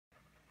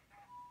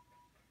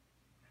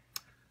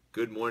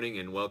Good morning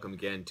and welcome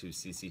again to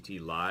CCT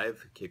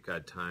Live, Cape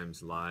Cod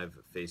Times Live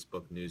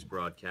Facebook news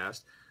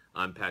broadcast.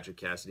 I'm Patrick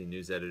Cassidy,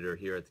 news editor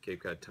here at the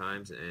Cape Cod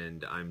Times,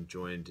 and I'm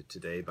joined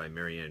today by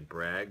Marianne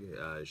Bragg.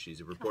 She's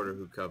a reporter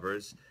who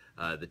covers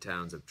the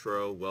towns of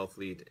Truro,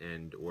 Wellfleet,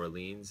 and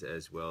Orleans,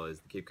 as well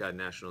as the Cape Cod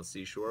National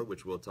Seashore,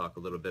 which we'll talk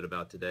a little bit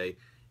about today.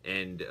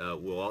 And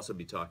we'll also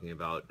be talking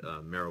about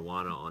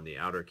marijuana on the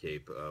Outer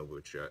Cape,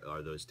 which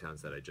are those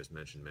towns that I just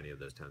mentioned, many of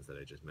those towns that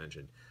I just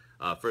mentioned.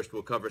 First,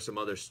 we'll cover some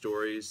other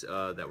stories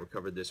that were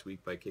covered this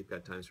week by Cape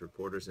Cod Times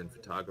reporters and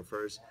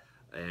photographers.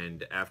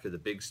 And after the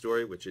big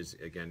story, which is,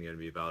 again, going to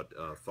be about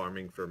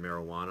farming for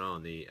marijuana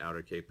on the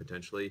Outer Cape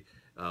potentially,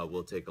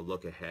 we'll take a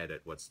look ahead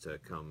at what's to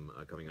come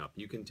coming up.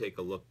 You can take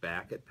a look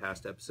back at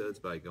past episodes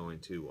by going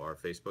to our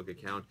Facebook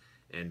account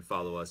and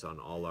follow us on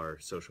all our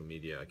social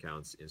media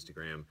accounts,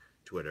 Instagram,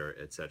 Twitter,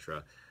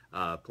 etc.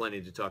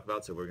 Plenty to talk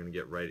about, so we're going to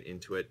get right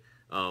into it.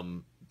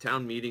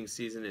 Town meeting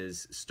season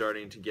is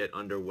starting to get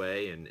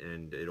underway,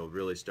 and it'll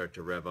really start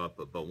to rev up.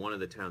 But one of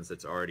the towns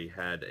that's already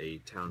had a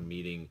town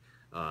meeting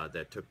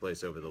that took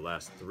place over the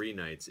last 3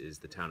 nights is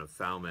the town of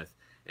Falmouth.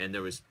 And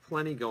there was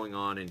plenty going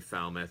on in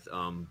Falmouth,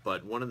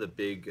 but one of the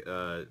big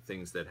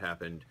things that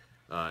happened,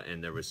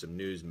 and there was some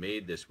news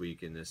made this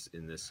week in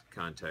this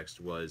context,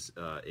 was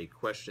a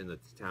question that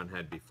the town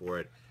had before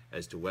it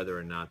as to whether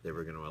or not they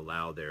were going to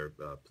allow their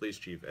police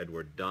chief,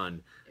 Edward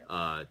Dunn,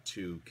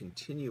 to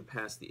continue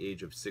past the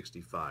age of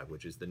 65,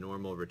 which is the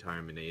normal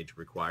retirement age,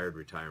 required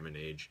retirement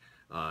age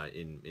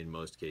in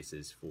most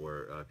cases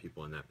for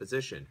people in that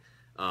position.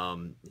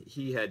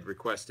 He had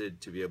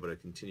requested to be able to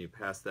continue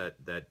past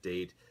that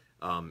date,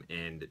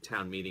 and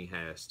town meeting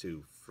has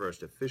to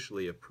first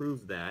officially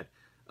approve that,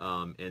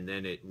 and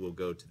then it will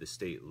go to the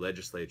state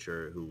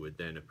legislature, who would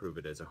then approve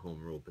it as a home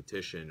rule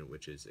petition,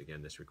 which is,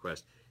 again, this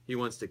request. He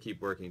wants to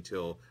keep working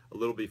till a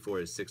little before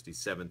his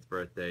 67th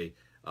birthday,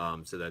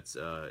 so that's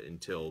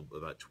until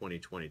about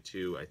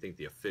 2022. I think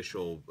the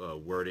official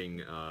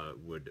wording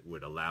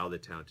would allow the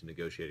town to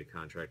negotiate a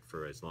contract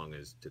for as long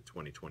as to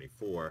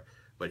 2024,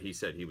 but he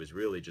said he was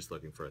really just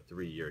looking for a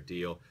 3-year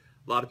deal.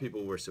 A lot of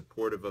people were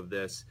supportive of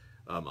this.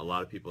 A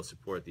lot of people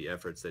support the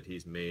efforts that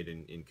he's made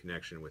in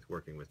connection with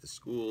working with the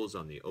schools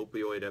on the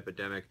opioid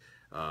epidemic.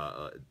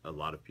 A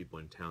lot of people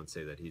in town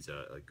say that he's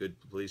a good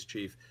police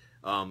chief.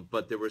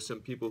 But there were some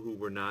people who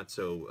were not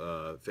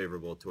so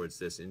favorable towards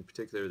this. In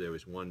particular, there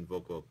was one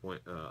vocal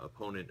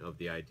opponent of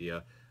the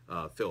idea,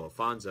 Phil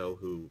Alfonso,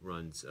 who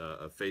runs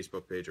a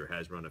Facebook page, or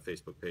has run a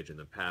Facebook page in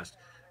the past,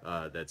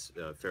 that's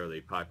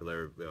fairly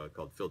popular,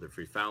 called Filter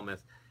Free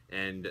Falmouth.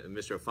 And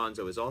Mr.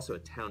 Alfonso is also a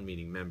town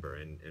meeting member,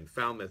 and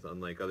Falmouth,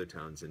 unlike other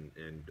towns,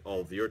 and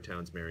all of your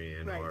towns,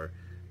 Marianne, right, are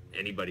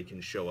anybody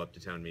can show up to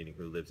town meeting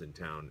who lives in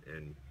town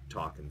and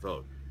talk and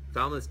vote.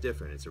 Falmouth's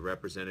different. It's a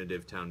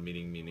representative town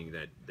meeting, meaning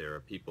that there are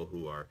people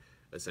who are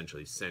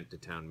essentially sent to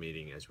town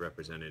meeting as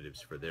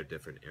representatives for their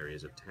different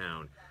areas of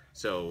town.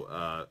 So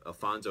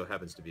Alfonso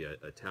happens to be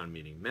a town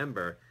meeting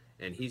member,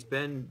 and he's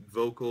been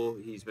vocal.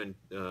 He's been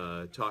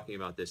talking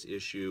about this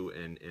issue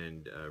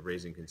and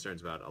raising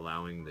concerns about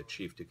allowing the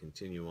chief to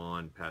continue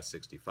on past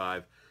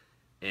 65.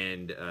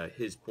 And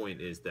his point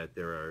is that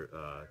there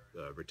are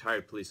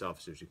retired police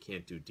officers who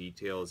can't do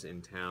details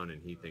in town,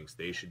 and he thinks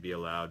they should be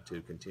allowed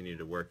to continue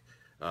to work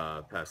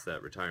past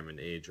that retirement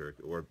age,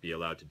 or be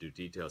allowed to do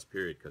details,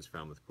 period, because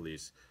Falmouth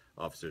police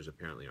officers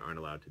apparently aren't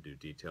allowed to do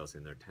details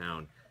in their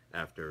town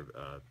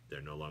after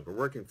they're no longer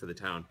working for the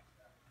town.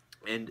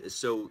 And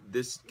so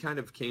this kind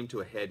of came to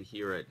a head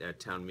here at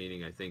town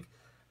meeting, I think,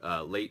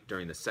 late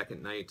during the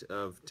second night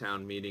of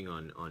town meeting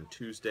on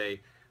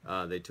Tuesday.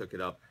 They took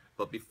it up.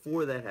 But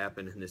before that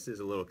happened, and this is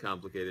a little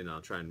complicated, and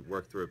I'll try and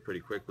work through it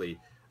pretty quickly,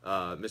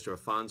 Mr.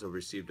 Alfonso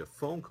received a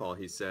phone call,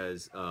 he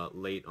says,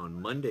 late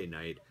on Monday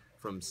night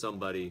from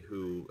somebody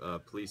who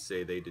police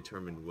say they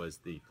determined was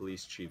the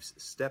police chief's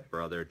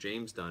stepbrother,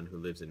 James Dunn, who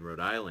lives in Rhode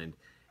Island.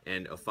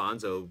 And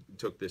Alfonso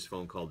took this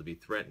phone call to be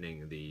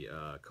threatening. The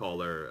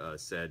caller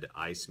said,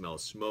 "I smell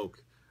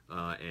smoke,"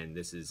 and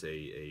this is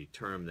a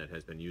term that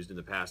has been used in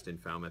the past in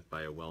Falmouth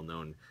by a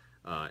well-known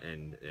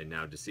and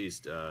now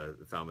deceased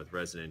Falmouth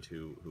resident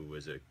who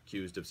was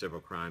accused of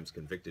several crimes,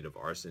 convicted of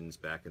arsons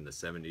back in the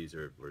 70s,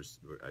 or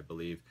I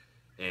believe.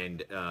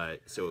 And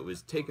so it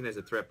was taken as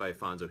a threat by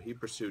Alfonso. He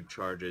pursued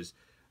charges.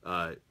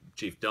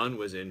 Chief Dunn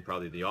was in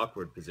probably the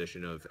awkward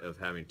position of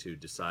having to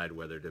decide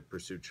whether to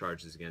pursue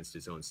charges against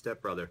his own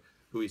stepbrother,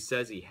 who he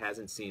says he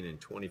hasn't seen in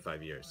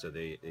 25 years. So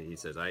he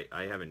says, I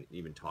haven't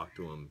even talked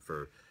to him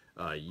for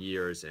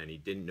years, and he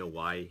didn't know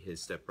why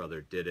his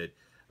stepbrother did it.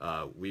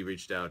 We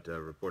reached out,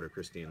 reporter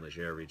Christine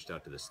Legere reached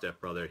out to the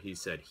stepbrother. He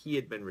said he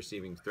had been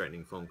receiving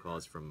threatening phone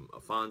calls from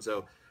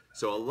Alfonso.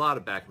 So a lot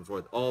of back and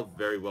forth, all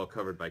very well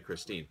covered by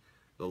Christine.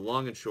 The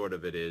long and short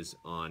of it is,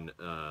 on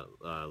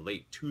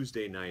late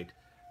Tuesday night,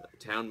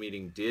 town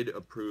meeting did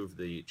approve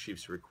the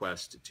chief's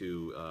request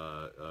to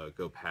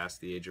go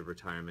past the age of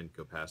retirement,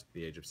 go past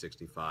the age of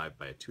 65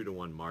 by a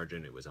 2-to-1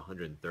 margin. It was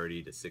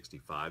 130 to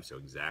 65, so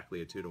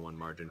exactly a 2-to-1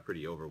 margin,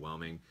 pretty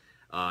overwhelming.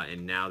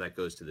 And now that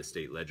goes to the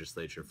state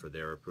legislature for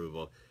their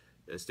approval.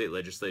 state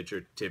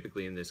legislature,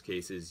 typically in this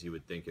cases, you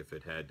would think if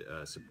it had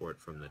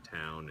support from the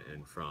town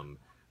and from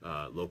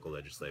local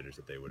legislators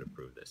that they would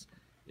approve this.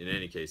 In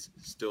any case,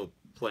 still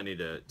plenty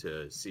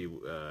to see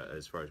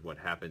as far as what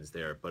happens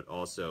there, but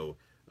also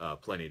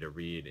plenty to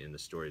read in the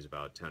stories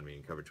about town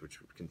meeting coverage, which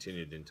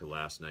continued into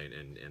last night,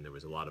 and there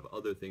was a lot of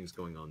other things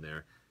going on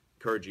there.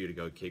 Encourage you to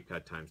go to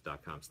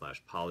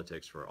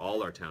capecodtimes.com/politics for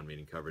all our town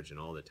meeting coverage and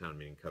all the town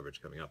meeting coverage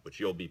coming up, which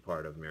you'll be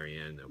part of,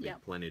 Marianne. There'll be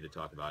plenty to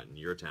talk about in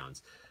your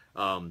towns.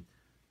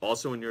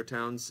 Also in your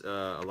towns,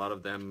 a lot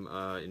of them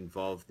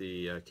involve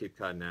the Cape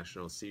Cod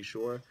National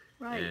Seashore.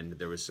 Right. And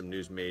there was some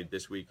news made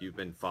this week. You've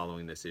been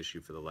following this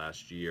issue for the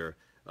last year.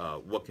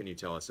 What can you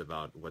tell us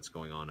about what's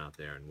going on out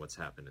there and what's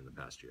happened in the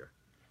past year?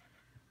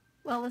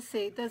 Well, let's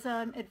see. There's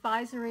an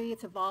advisory.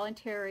 It's a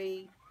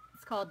voluntary.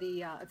 It's called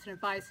the. It's an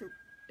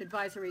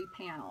advisory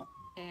panel,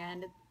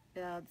 and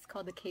it's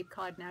called the Cape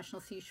Cod National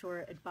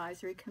Seashore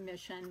Advisory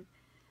Commission.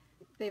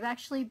 They've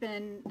actually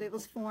been. It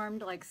was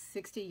formed like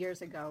 60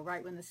 years ago,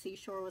 right when the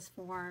seashore was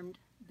formed.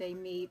 They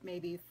meet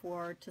maybe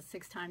 4 to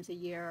 6 times a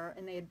year,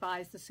 and they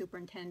advise the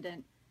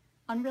superintendent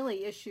on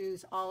really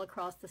issues all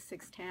across the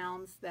 6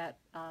 towns that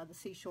the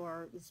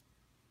seashore is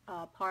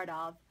part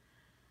of.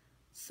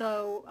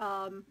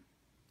 So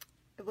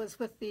it was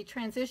with the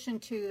transition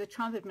to the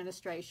Trump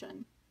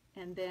administration,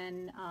 and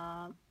then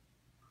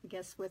I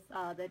guess with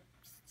the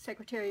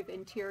Secretary of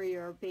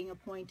Interior being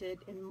appointed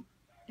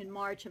in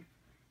March of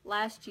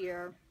last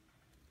year,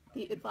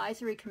 the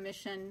Advisory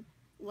Commission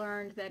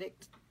learned that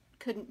it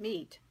couldn't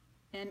meet.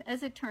 And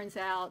as it turns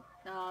out,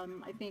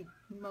 I think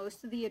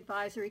most of the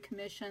advisory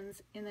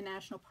commissions in the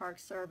National Park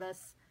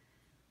Service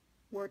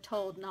were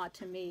told not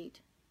to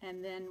meet.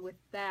 And then with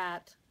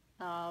that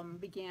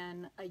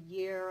began a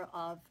year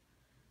of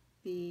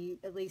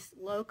at least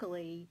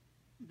locally,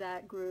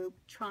 that group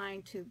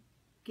trying to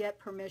get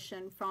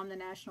permission from the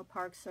National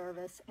Park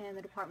Service and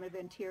the Department of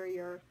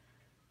Interior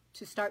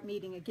to start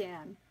meeting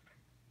again.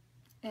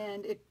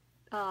 And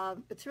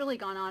it's really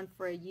gone on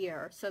for a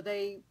year. So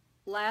they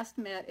last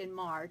met in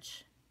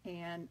March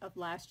of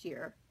last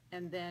year,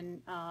 and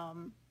then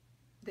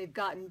they've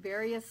gotten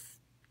various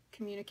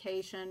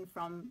communication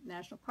from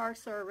National Park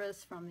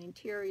Service, from the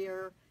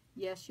Interior.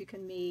 Yes, you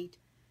can meet.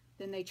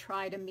 Then they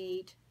try to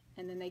meet,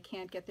 and then they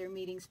can't get their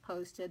meetings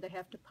posted. They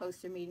have to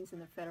post their meetings in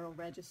the Federal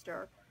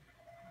Register.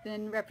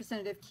 Then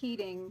Representative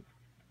Keating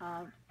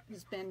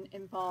has been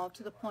involved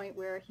to the point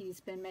where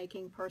he's been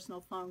making personal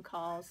phone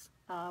calls.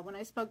 When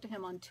I spoke to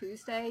him on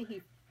Tuesday,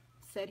 he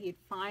said he'd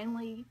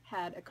finally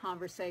had a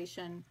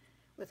conversation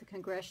with a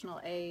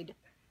congressional aide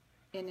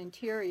in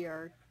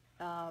Interior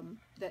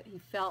that he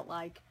felt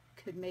like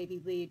could maybe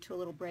lead to a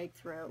little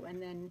breakthrough.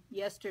 And then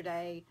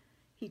yesterday,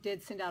 he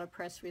did send out a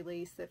press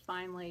release that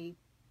finally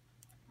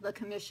the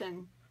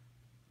commission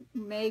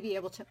may be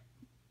able to,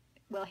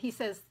 well, he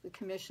says the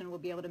commission will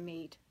be able to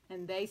meet,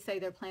 and they say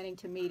they're planning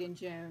to meet in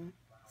June.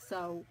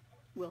 So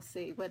we'll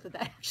see whether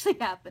that actually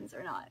happens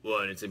or not. Well,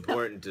 and it's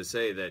important to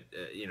say that,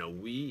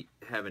 we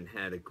haven't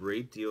had a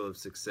great deal of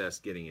success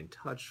getting in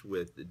touch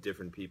with the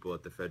different people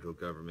at the federal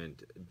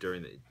government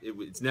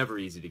it's never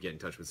easy to get in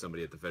touch with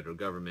somebody at the federal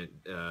government.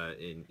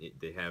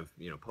 They have,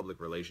 public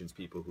relations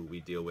people who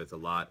we deal with a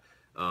lot.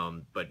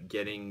 But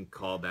getting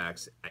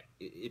callbacks,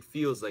 it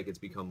feels like it's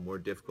become more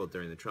difficult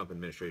during the Trump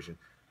administration.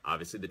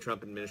 Obviously, the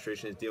Trump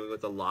administration is dealing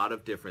with a lot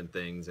of different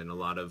things and a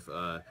lot of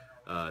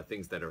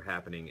things that are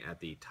happening at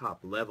the top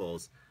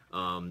levels.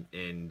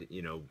 And,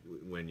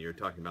 when you're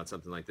talking about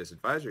something like this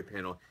advisory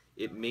panel,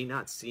 it may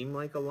not seem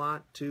like a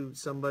lot to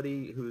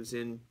somebody who's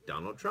in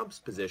Donald Trump's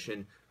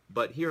position.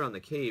 But here on the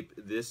Cape,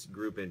 this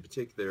group in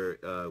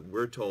particular,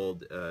 we're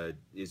told,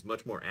 is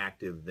much more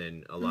active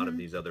than a lot of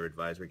these other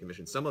advisory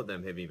commissions. Some of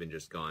them have even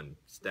just gone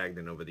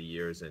stagnant over the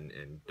years and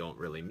don't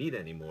really meet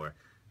anymore.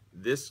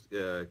 This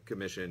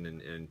commission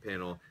and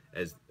panel,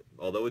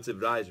 although it's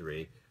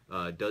advisory,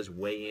 does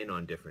weigh in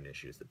on different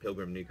issues. The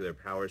Pilgrim Nuclear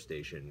Power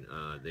Station,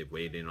 they've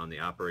weighed in on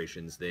the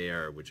operations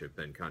there, which have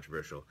been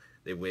controversial.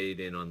 They weighed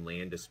in on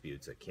land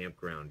disputes, a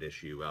campground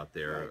issue out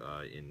there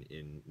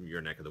in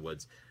your neck of the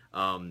woods.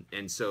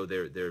 And so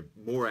they're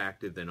more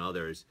active than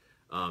others.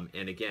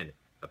 And again,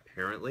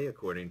 apparently,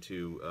 according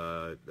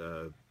to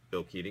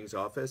Bill Keating's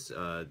office,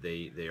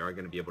 they are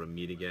going to be able to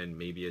meet again,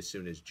 maybe as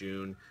soon as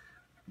June.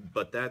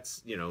 But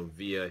that's,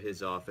 via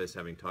his office,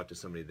 having talked to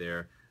somebody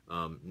there.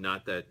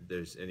 Not that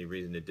there's any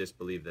reason to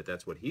disbelieve that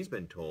that's what he's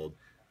been told,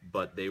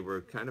 but they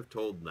were kind of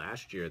told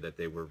last year that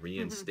they were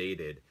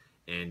reinstated.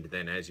 And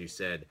then, as you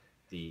said,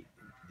 the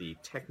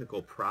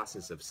technical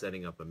process of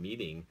setting up a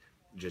meeting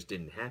just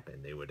didn't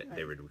happen. They would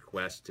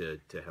request to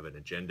have an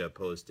agenda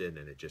posted,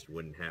 and it just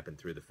wouldn't happen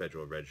through the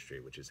Federal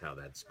Registry, which is how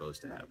that's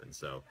supposed to happen.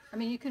 So, I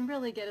mean, you can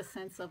really get a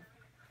sense of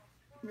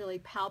really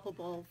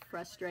palpable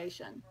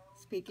frustration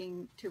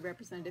speaking to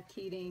Representative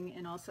Keating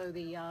and also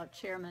the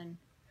chairman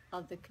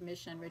of the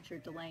commission,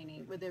 Richard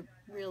Delaney, where they're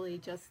really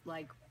just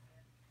like,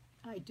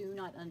 I do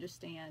not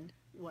understand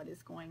what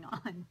is going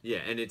on. Yeah,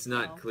 and it's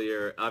not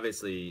clear.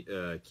 Obviously,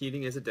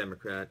 Keating is a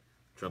Democrat.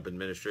 Trump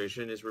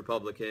administration is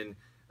Republican.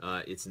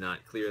 It's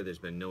not clear. There's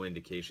been no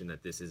indication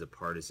that this is a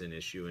partisan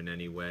issue in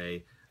any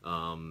way.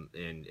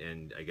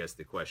 And I guess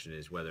the question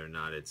is whether or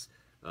not it's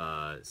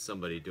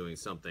somebody doing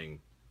something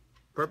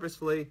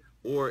purposefully,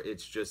 or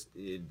it's just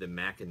the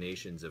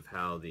machinations of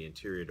how the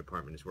Interior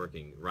Department is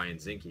working. Ryan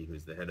Zinke,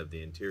 who's the head of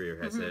the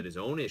Interior, has had his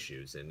own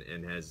issues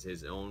and has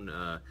his own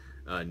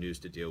news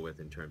to deal with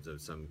in terms of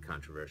some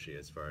controversy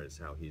as far as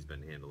how he's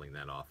been handling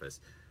that office.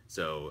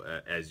 So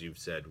as you've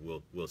said,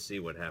 we'll see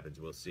what happens.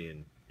 We'll see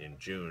in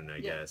June, I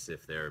guess,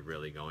 if they're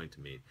really going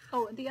to meet.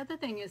 Oh, the other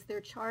thing is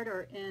their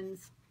charter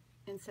ends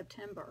in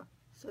September.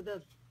 So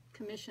the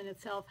commission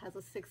itself has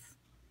a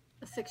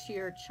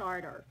six-year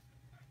charter.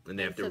 And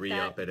they have to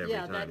re-up it every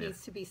time. That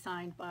needs to be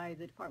signed by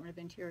the Department of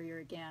Interior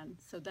again.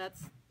 So that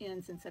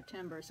ends in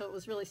September. So it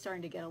was really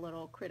starting to get a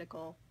little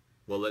critical.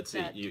 Well, let's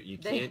see. You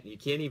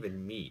can't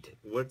even meet.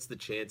 What's the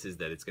chances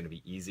that it's going to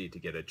be easy to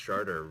get a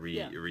charter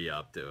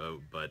re-upped?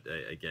 But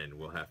again,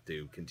 we'll have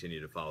to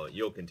continue to follow it.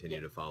 You'll continue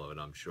to follow it,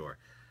 I'm sure.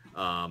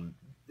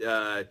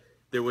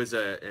 There was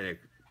an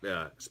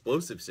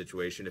explosive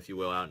situation, if you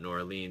will, out in New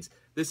Orleans.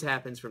 This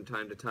happens from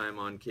time to time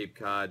on Cape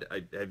Cod.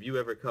 Have you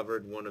ever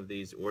covered one of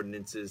these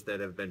ordinances that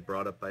have been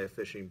brought up by a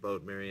fishing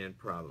boat, Marianne?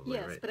 Probably,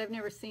 yes, right? but I've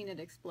never seen it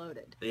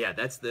exploded. Yeah,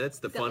 that's the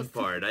fun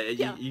part.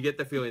 You get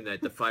the feeling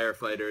that the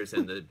firefighters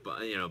and the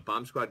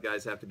bomb squad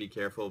guys have to be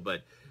careful,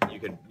 but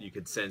you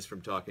could sense from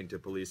talking to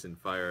police and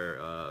fire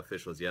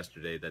officials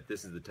yesterday that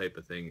this is the type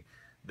of thing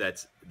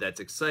that's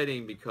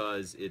exciting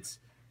because it's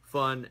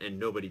fun and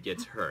nobody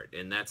gets hurt,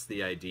 and that's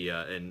the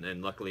idea.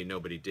 And luckily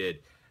nobody did.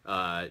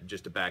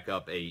 Just to back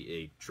up,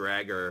 a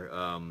dragger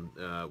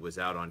was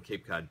out on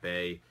Cape Cod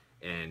Bay,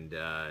 and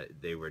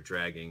they were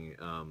dragging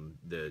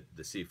the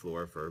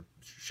seafloor for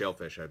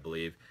shellfish, I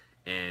believe,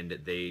 and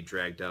they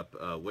dragged up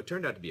what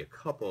turned out to be a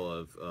couple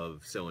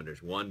of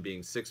cylinders, one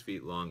being 6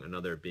 feet long,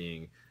 another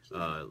being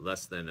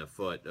less than a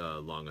foot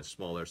long, a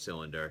smaller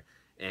cylinder,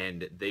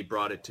 and they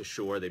brought it to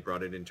shore. They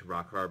brought it into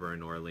Rock Harbor in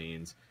New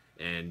Orleans.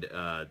 And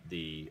I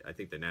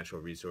think the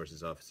natural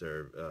resources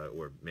officer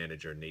or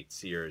manager, Nate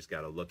Sears,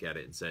 got a look at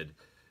it and said,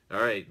 all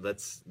right,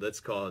 let's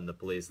call in the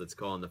police, let's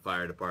call in the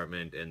fire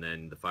department. And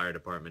then the fire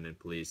department and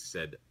police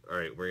said, all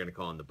right, we're going to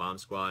call in the bomb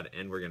squad,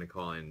 and we're going to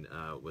call in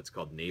what's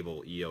called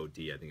naval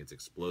EOD. I think it's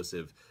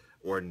explosive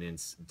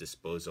ordnance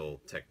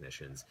disposal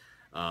technicians.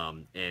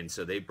 And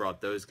so they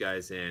brought those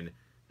guys in.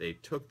 They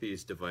took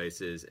these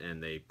devices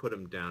and they put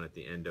them down at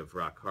the end of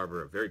Rock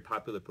Harbor, a very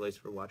popular place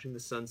for watching the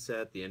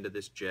sunset, the end of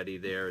this jetty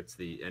there. It's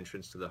the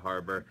entrance to the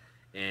harbor.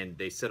 And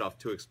they set off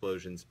 2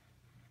 explosions,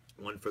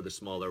 one for the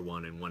smaller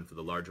one and one for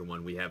the larger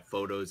one. We have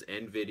photos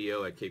and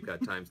video at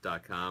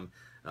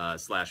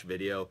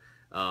capecodtimes.com/video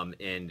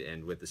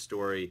and with the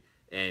story.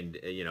 And,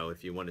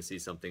 if you want to see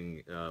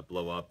something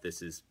blow up,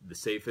 this is the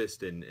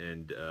safest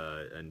and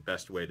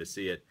best way to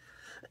see it.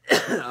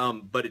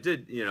 But it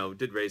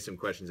did raise some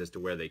questions as to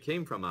where they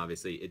came from.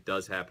 Obviously, it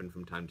does happen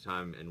from time to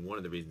time, and one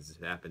of the reasons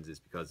it happens is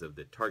because of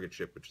the target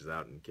ship, which is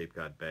out in Cape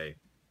Cod Bay.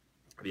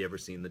 Have you ever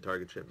seen the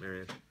target ship,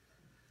 Marianne?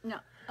 No,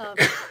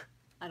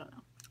 I don't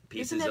know.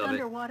 Pieces Isn't it of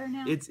underwater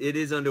now? It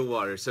is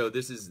underwater. So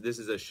this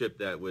is a ship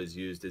that was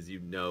used, as you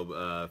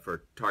know,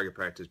 for target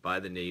practice by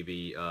the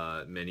Navy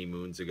many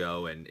moons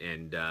ago, and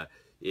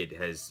it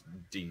has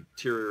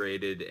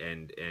deteriorated,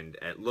 and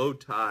at low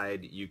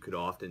tide you could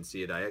often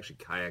see it. I actually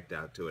kayaked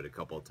out to it a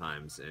couple of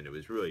times, and it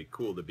was really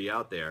cool to be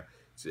out there.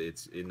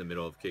 It's in the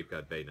middle of Cape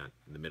Cod Bay, not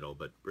in the middle,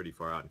 but pretty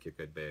far out in Cape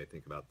Cod Bay, I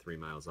think about 3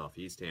 miles off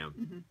Eastham.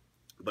 Mm-hmm.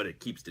 But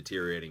it keeps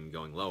deteriorating and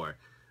going lower.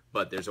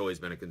 But there's always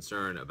been a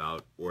concern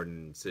about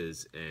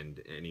ordnances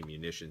and any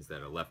munitions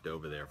that are left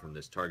over there from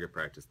this target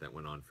practice that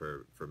went on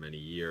for many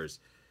years.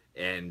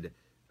 And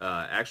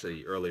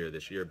actually, earlier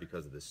this year,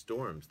 because of the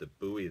storms, the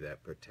buoy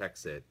that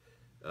protects it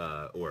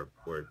or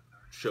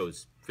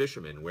shows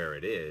fishermen where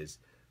it is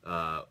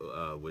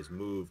was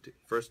moved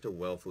first to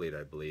Wellfleet,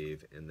 I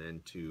believe, and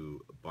then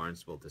to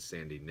Barnesville to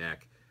Sandy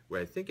Neck,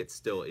 where I think it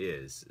still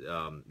is.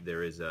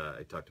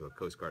 I talked to a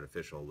Coast Guard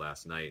official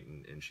last night,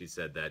 and she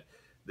said that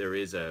there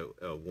is a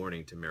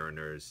warning to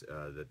mariners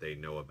that they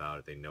know about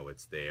it. They know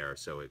it's there,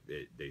 so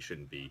they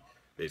shouldn't be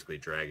basically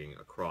dragging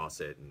across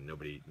it, and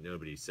nobody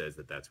says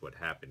that that's what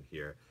happened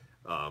here.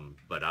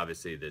 But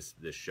obviously this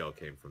shell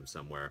came from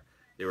somewhere.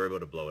 They were able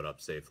to blow it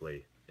up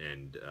safely,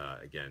 and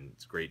again,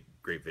 it's great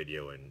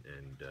video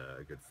and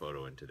a good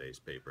photo in today's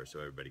paper, so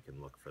everybody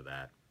can look for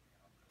that.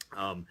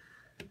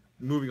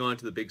 Moving on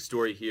to the big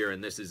story here,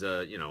 and this is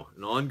an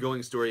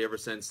ongoing story ever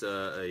since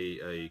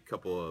a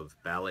couple of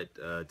ballot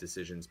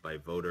decisions by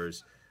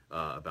voters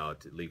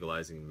about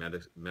legalizing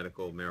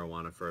medical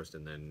marijuana first,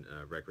 and then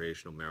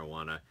recreational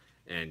marijuana.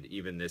 And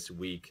even this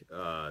week,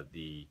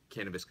 the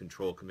Cannabis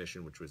Control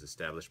Commission, which was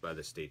established by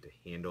the state to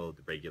handle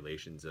the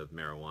regulations of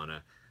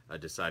marijuana,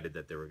 decided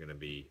that there were going to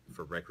be,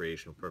 for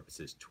recreational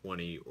purposes,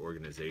 20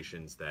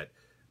 organizations that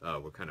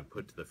were kind of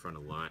put to the front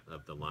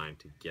of the line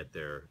to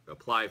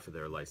apply for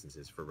their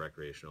licenses for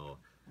recreational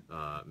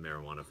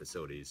marijuana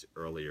facilities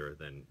earlier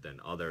than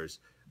others.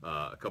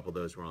 A couple of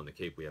those were on the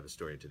Cape. We have a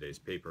story in today's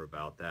paper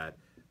about that,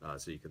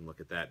 so you can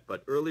look at that.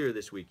 But earlier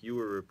this week, you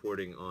were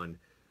reporting on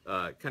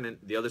kind of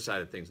the other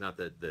side of things, not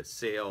the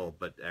sale,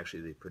 but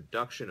actually the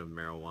production of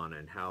marijuana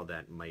and how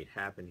that might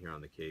happen here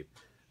on the Cape,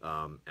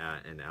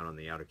 and out on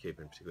the Outer Cape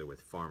in particular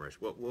with farmers.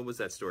 What was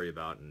that story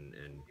about,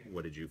 and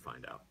what did you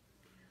find out?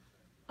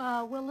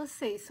 Well, let's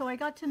see. So I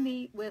got to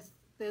meet with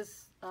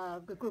this a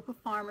group of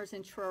farmers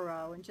in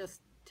Truro, and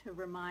just to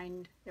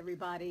remind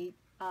everybody,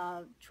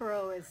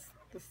 Truro is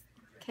the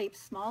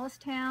Cape's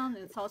smallest town,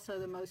 and it's also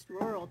the most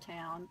rural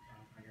town.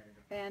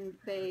 And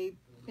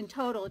in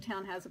total, the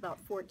town has about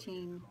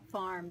 14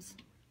 farms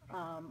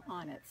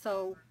on it.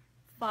 So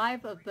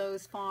 5 of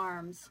those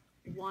farms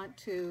want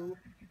to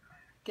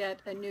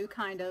get a new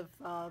kind of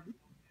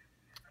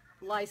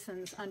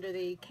license under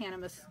the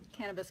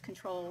Cannabis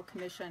Control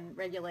Commission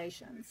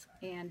regulations.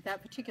 And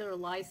that particular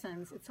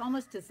license, it's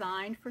almost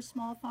designed for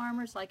small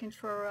farmers like in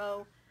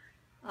Truro.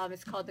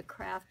 It's called the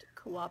Craft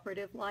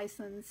Cooperative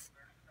License.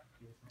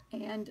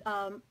 And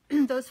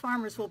those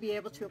farmers will be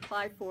able to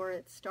apply for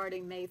it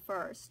starting May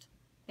 1st.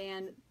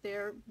 And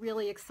they're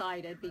really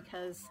excited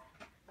because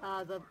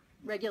the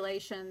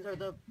regulations, or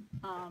the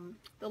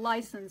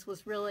license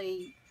was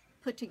really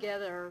put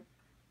together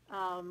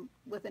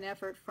with an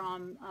effort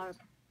from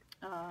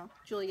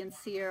Julian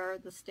Sear,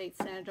 the state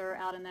senator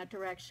out in that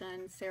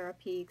direction, Sarah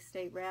Peak,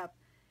 state rep,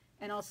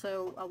 and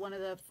also one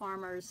of the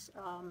farmers,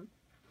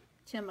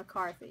 Tim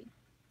McCarthy.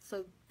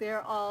 So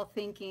they're all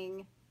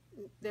thinking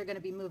they're going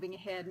to be moving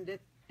ahead,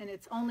 and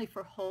it's only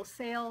for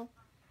wholesale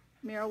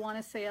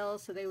marijuana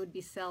sales, so they would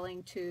be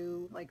selling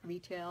to like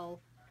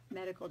retail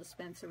medical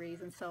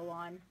dispensaries and so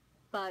on.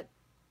 But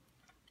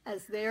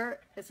as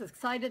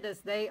excited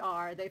as they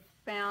are, they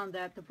found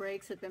that the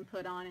brakes have been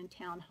put on in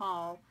town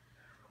hall,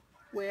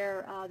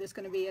 where there's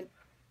going to be an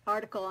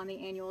article on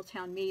the annual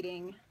town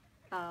meeting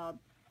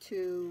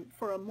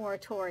for a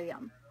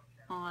moratorium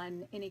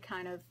on any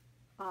kind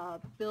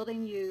of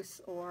building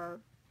use or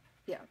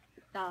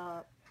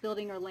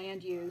building or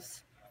land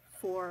use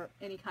for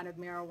any kind of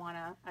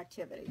marijuana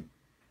activity.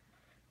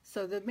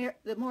 So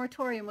the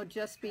moratorium would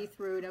just be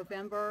through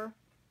November,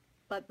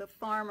 but the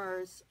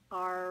farmers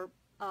are,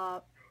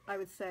 I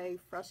would say,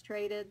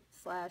 frustrated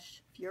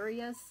 /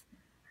 furious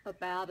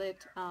about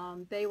it.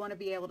 They want to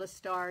be able to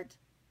start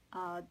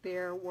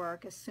their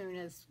work as soon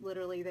as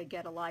literally they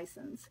get a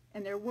license.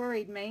 And they're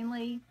worried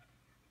mainly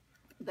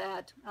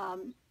that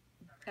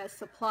as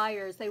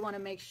suppliers, they want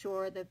to make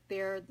sure that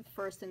they're the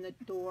first in the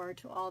door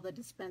to all the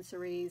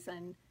dispensaries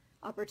and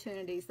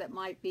opportunities that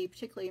might be,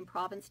 particularly in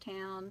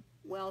Provincetown,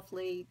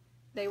 Wellfleet.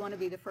 They want to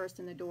be the first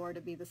in the door to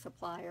be the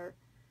supplier.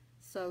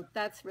 So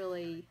that's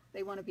really,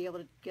 they want to be able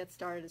to get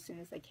started as soon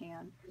as they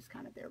can, is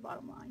kind of their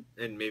bottom line.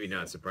 And maybe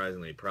not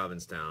surprisingly,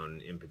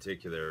 Provincetown in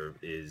particular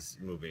is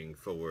moving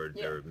forward.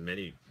 Yeah. There are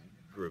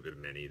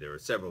there are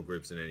several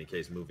groups in any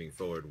case moving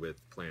forward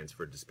with plans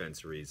for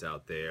dispensaries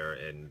out there,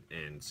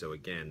 and so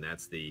again,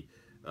 that's the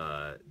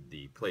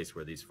place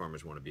where these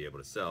farmers want to be able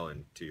to sell.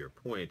 And to your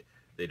point,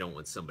 they don't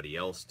want somebody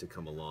else to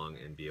come along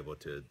and be able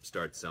to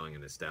start selling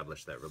and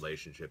establish that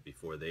relationship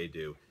before they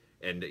do.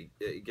 And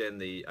again,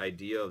 the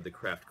idea of the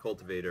craft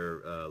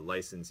cultivator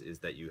license is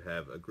that you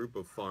have a group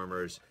of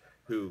farmers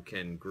who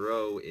can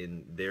grow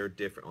on their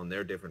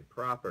different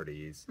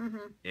properties,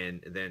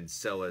 and then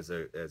sell as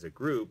a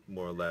group,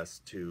 more or less,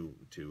 to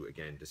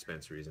again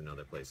dispensaries and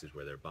other places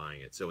where they're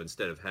buying it. So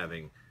instead of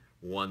having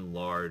one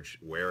large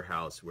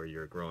warehouse where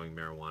you're growing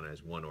marijuana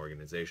as one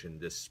organization,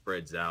 this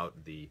spreads out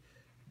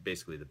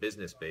basically the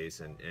business base,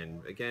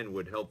 and again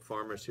would help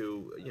farmers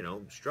who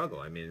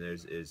struggle. I mean,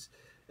 there's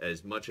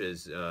as much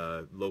as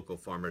local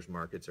farmers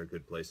markets are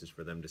good places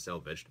for them to sell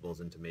vegetables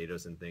and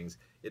tomatoes and things,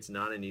 it's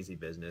not an easy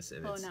business,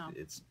 and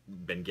it's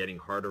been getting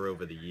harder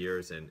over the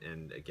years.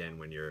 And again,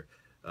 when you're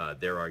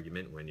their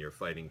argument, when you're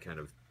fighting kind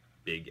of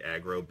big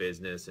agro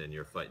business and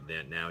you're fighting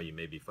that, now you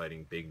may be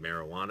fighting big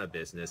marijuana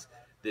business,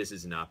 this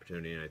is an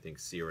opportunity. And I think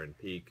Sear and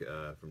Peak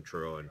from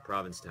Truro and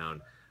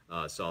Provincetown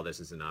saw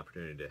this as an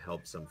opportunity to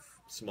help some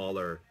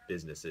smaller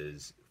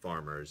businesses,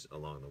 farmers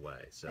along the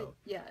way. So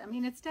yeah, I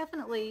mean, it's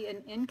definitely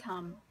an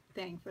income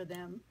thing for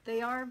them.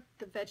 They are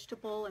the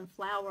vegetable and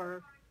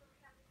flower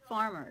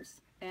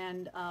farmers,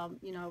 and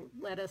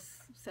lettuce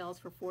sells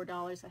for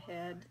 $4 a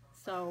head.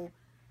 So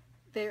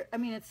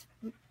it's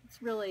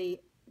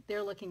really,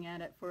 they're looking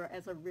at it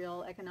as a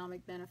real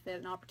economic benefit,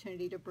 an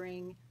opportunity to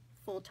bring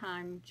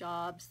full-time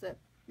jobs that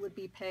would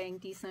be paying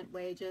decent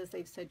wages.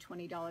 They've said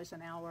 $20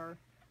 an hour,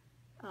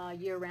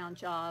 year-round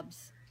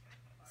jobs.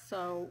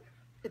 So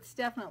it's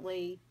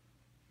definitely,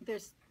 they're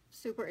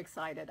super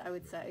excited, I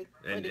would say,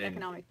 for the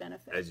economic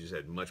benefit. As you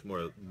said, much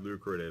more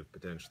lucrative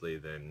potentially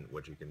than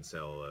what you can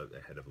sell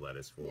a head of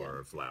lettuce for,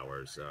 or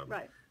flowers.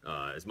 Right.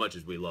 As much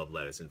as we love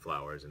lettuce and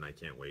flowers, and I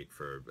can't wait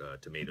for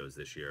tomatoes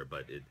this year,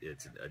 but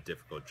it's a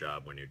difficult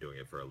job when you're doing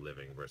it for a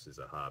living versus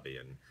a hobby.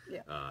 And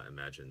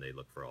imagine they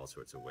look for all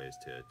sorts of ways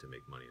to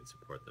make money and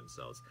support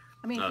themselves.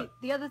 I mean,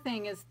 the other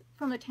thing is,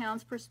 from the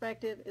town's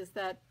perspective, is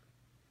that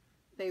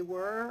they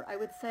were, I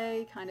would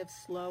say, kind of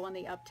slow on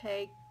the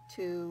uptake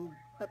to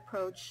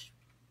approach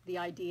the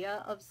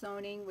idea of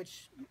zoning,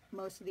 which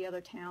most of the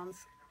other towns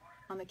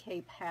on the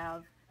Cape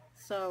have.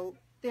 So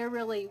they're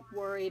really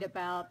worried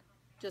about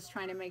just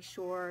trying to make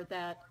sure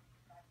that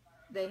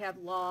they have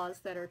laws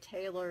that are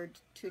tailored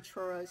to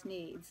Truro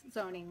needs,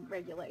 zoning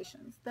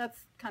regulations.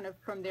 That's kind of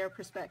from their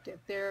perspective.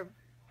 They're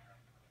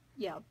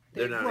not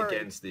worried.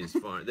 against these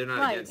they're not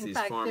Right, against in these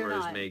fact, they're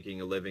farmers not.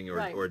 making a living or,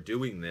 Right. or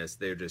doing this.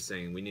 They're just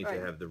saying we need Right.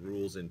 to have the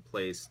rules in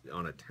place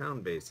on a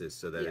town basis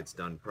so that Yeah. it's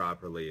done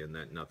properly and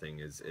that nothing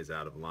is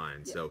out of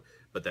line. Yeah. So,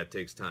 but that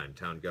takes time.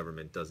 Town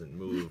government doesn't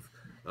move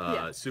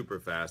Yeah. super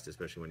fast,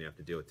 especially when you have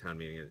to deal with town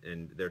meeting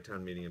and their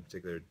town meeting in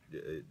particular.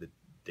 The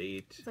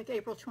date. It's like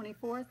April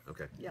 24th.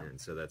 Okay. Yeah.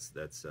 And so that's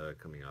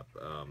coming up.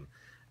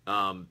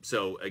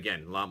 So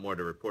again, a lot more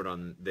to report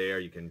on there.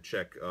 You can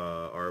check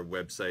our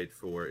website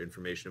for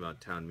information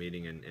about town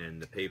meeting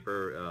and the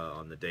paper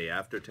on the day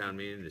after town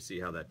meeting to see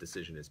how that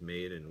decision is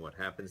made and what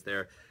happens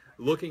there.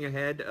 Looking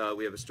ahead,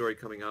 we have a story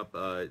coming up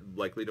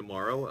likely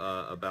tomorrow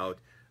about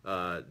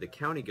the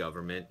county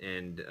government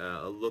and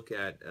a look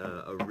at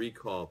a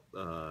recall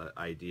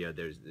idea.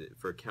 There's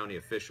for county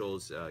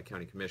officials,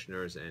 county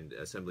commissioners, and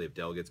Assembly of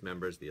Delegates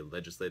members, the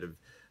legislative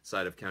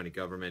side of county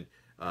government.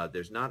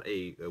 There's not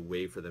a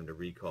way for them to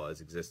recall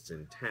as exists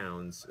in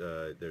towns.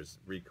 There's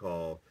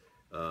recall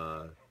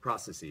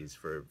processes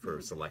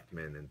for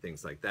selectmen and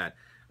things like that.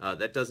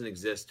 That doesn't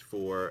exist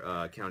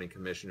for county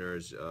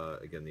commissioners,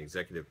 again, the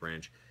executive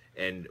branch.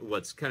 And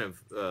what's kind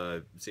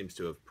of seems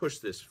to have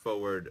pushed this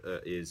forward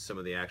is some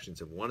of the actions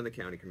of one of the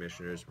county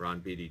commissioners, Ron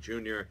Beatty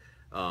Jr.,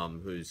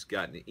 who's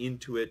gotten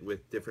into it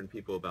with different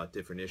people about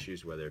different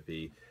issues, whether it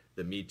be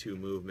the Me Too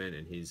movement,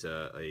 and he's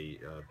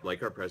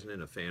like our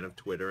president, a fan of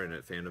Twitter and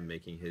a fan of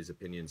making his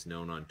opinions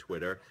known on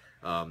Twitter.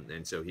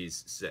 And so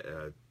he's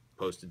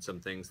posted some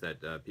things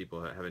that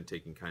people haven't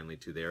taken kindly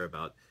to there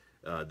about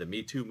the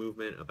Me Too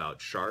movement,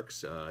 about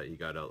sharks. He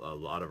got a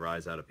lot of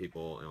rise out of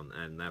people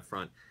on that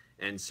front.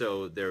 And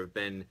so there have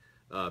been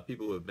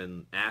people who have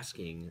been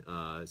asking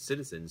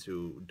citizens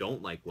who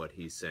don't like what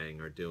he's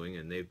saying or doing,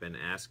 and they've been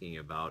asking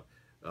about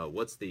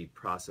what's the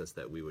process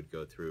that we would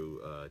go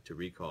through to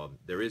recall.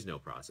 There is no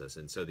process.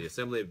 And so the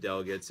Assembly of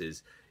Delegates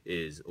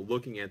is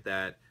looking at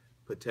that,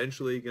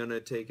 potentially going to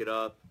take it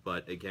up.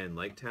 But again,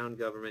 like town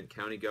government,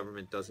 county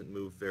government doesn't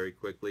move very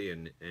quickly.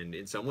 And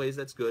in some ways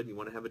that's good. You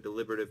want to have a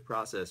deliberative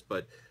process.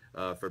 But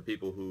for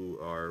people who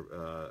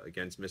are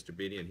against Mr.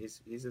 Beatty, and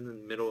he's in the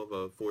middle of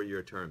a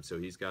 4-year term, so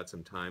he's got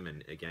some time.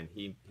 And again,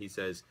 he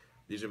says,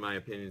 these are my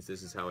opinions.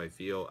 This is how I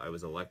feel. I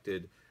was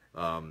elected.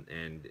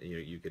 And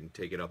you can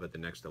take it up at the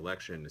next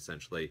election,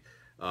 essentially.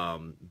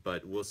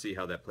 But we'll see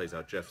how that plays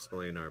out. Jeff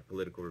Spillane, our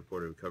political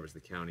reporter who covers the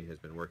county, has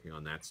been working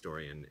on that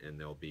story, and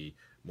there'll be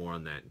more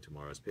on that in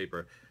tomorrow's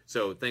paper.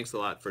 So thanks a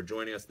lot for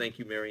joining us. Thank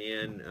you,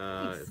 Marianne,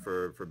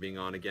 for being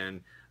on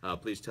again.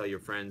 Please tell your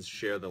friends,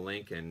 share the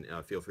link, and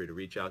feel free to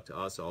reach out to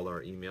us. All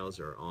our emails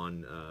are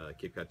on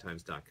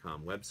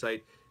CapeCodTimes.com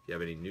website. If you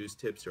have any news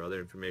tips or other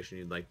information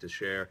you'd like to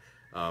share,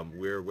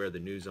 we're where the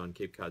news on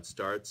Cape Cod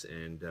starts.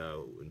 And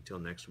until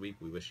next week,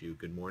 we wish you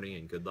good morning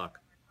and good luck.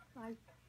 Bye.